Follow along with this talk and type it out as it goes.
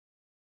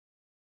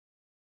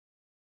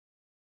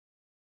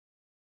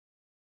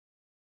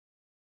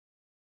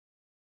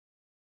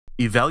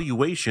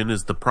Evaluation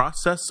is the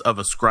process of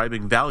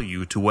ascribing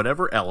value to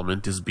whatever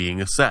element is being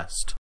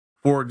assessed.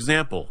 For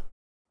example,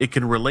 it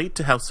can relate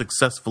to how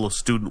successful a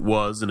student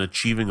was in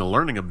achieving a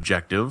learning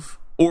objective,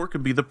 or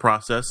can be the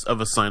process of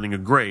assigning a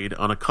grade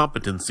on a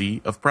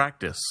competency of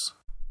practice.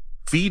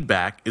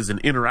 Feedback is an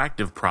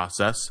interactive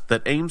process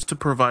that aims to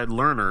provide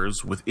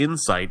learners with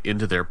insight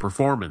into their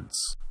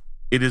performance.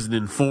 It is an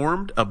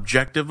informed,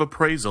 objective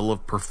appraisal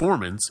of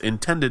performance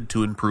intended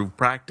to improve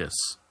practice.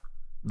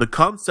 The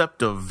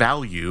concept of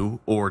value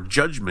or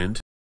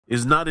judgment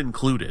is not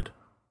included.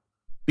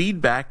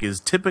 Feedback is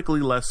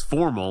typically less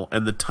formal,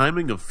 and the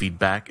timing of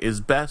feedback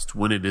is best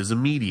when it is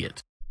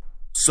immediate.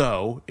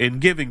 So, in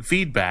giving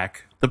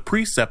feedback, the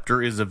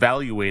preceptor is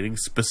evaluating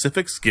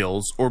specific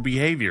skills or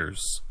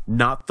behaviors,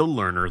 not the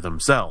learner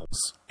themselves,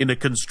 in a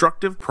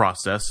constructive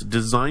process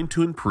designed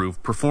to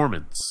improve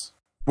performance.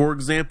 For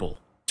example,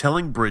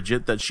 telling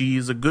Bridget that she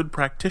is a good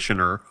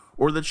practitioner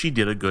or that she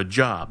did a good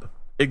job.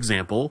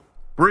 Example,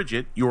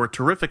 Bridget, you're a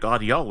terrific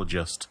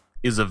audiologist,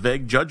 is a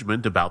vague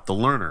judgment about the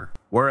learner,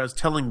 whereas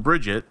telling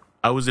Bridget,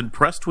 I was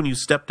impressed when you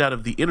stepped out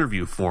of the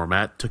interview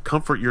format to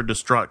comfort your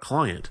distraught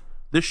client.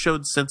 This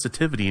showed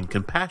sensitivity and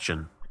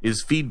compassion,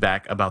 is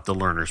feedback about the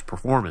learner's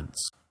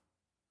performance.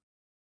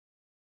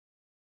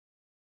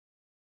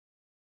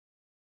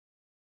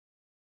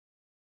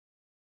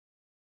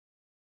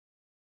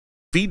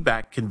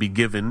 Feedback can be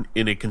given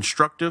in a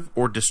constructive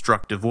or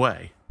destructive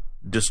way.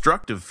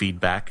 Destructive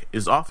feedback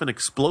is often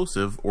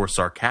explosive or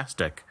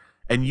sarcastic,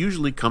 and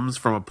usually comes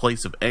from a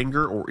place of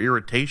anger or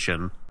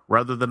irritation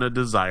rather than a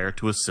desire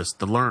to assist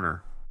the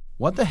learner.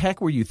 What the heck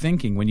were you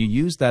thinking when you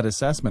used that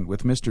assessment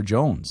with Mr.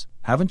 Jones?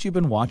 Haven't you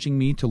been watching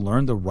me to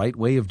learn the right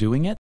way of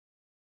doing it?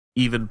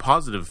 Even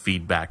positive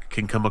feedback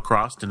can come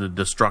across in a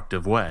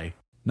destructive way.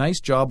 Nice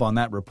job on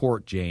that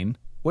report, Jane.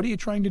 What are you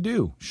trying to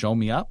do? Show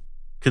me up?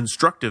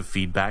 Constructive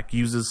feedback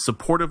uses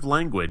supportive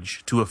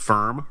language to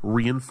affirm,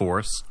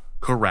 reinforce,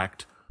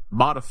 correct,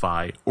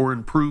 modify, or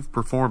improve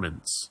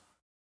performance.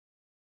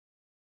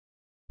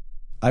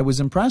 I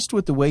was impressed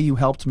with the way you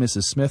helped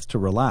Mrs. Smith to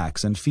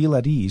relax and feel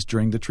at ease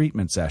during the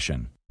treatment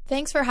session.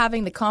 Thanks for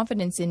having the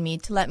confidence in me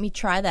to let me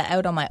try that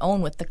out on my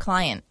own with the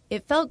client.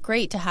 It felt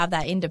great to have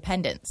that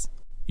independence.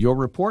 Your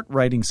report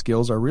writing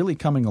skills are really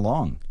coming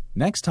along.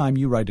 Next time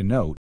you write a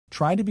note,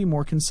 try to be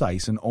more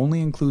concise and only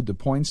include the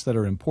points that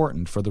are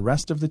important for the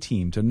rest of the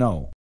team to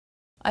know.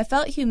 I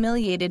felt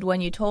humiliated when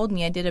you told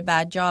me I did a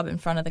bad job in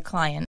front of the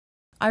client.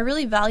 I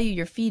really value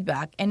your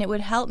feedback, and it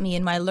would help me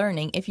in my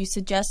learning if you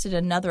suggested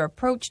another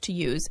approach to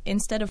use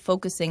instead of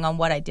focusing on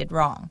what I did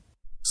wrong.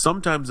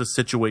 Sometimes a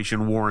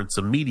situation warrants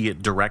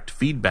immediate direct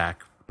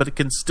feedback, but it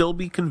can still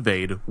be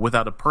conveyed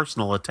without a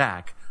personal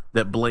attack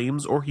that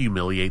blames or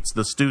humiliates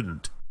the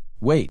student.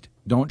 Wait,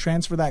 don't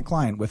transfer that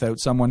client without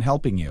someone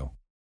helping you.